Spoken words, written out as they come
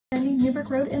Newburgh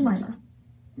Road in Lima.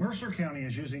 Mercer County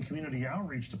is using community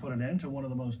outreach to put an end to one of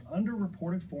the most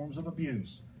underreported forms of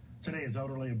abuse. Today is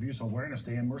Elderly Abuse Awareness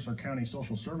Day, and Mercer County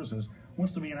Social Services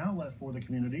wants to be an outlet for the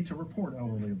community to report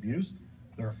elderly abuse.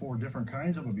 There are 4 different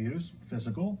kinds of abuse: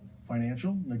 physical,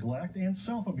 financial, neglect, and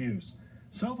self-abuse.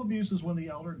 Self-abuse is when the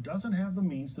elder doesn't have the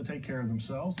means to take care of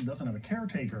themselves and doesn't have a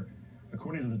caretaker.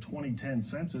 According to the 2010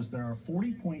 census, there are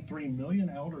 40.3 million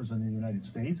elders in the United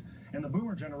States, and the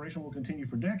boomer generation will continue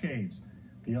for decades.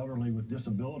 The elderly with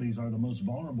disabilities are the most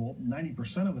vulnerable.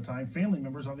 90% of the time, family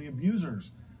members are the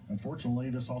abusers. Unfortunately,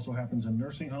 this also happens in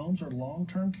nursing homes or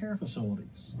long-term care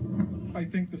facilities. I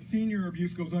think the senior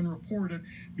abuse goes unreported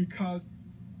because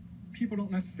people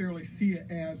don't necessarily see it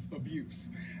as abuse.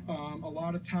 A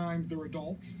lot of times they're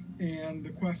adults, and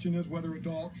the question is whether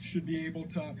adults should be able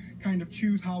to kind of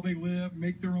choose how they live,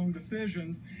 make their own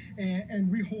decisions, and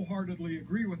we wholeheartedly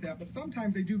agree with that. But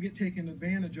sometimes they do get taken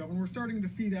advantage of, and we're starting to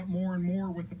see that more and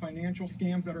more with the financial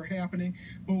scams that are happening,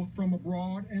 both from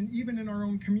abroad and even in our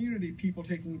own community, people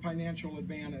taking financial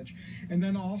advantage. And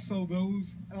then also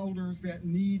those elders that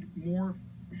need more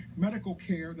medical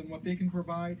care than what they can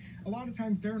provide, a lot of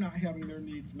times they're not having their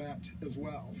needs met as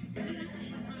well.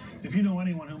 If you know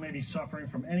anyone who may be suffering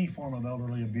from any form of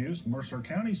elderly abuse, Mercer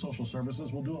County Social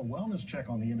Services will do a wellness check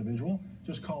on the individual.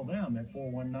 Just call them at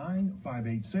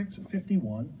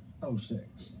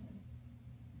 419-586-5106.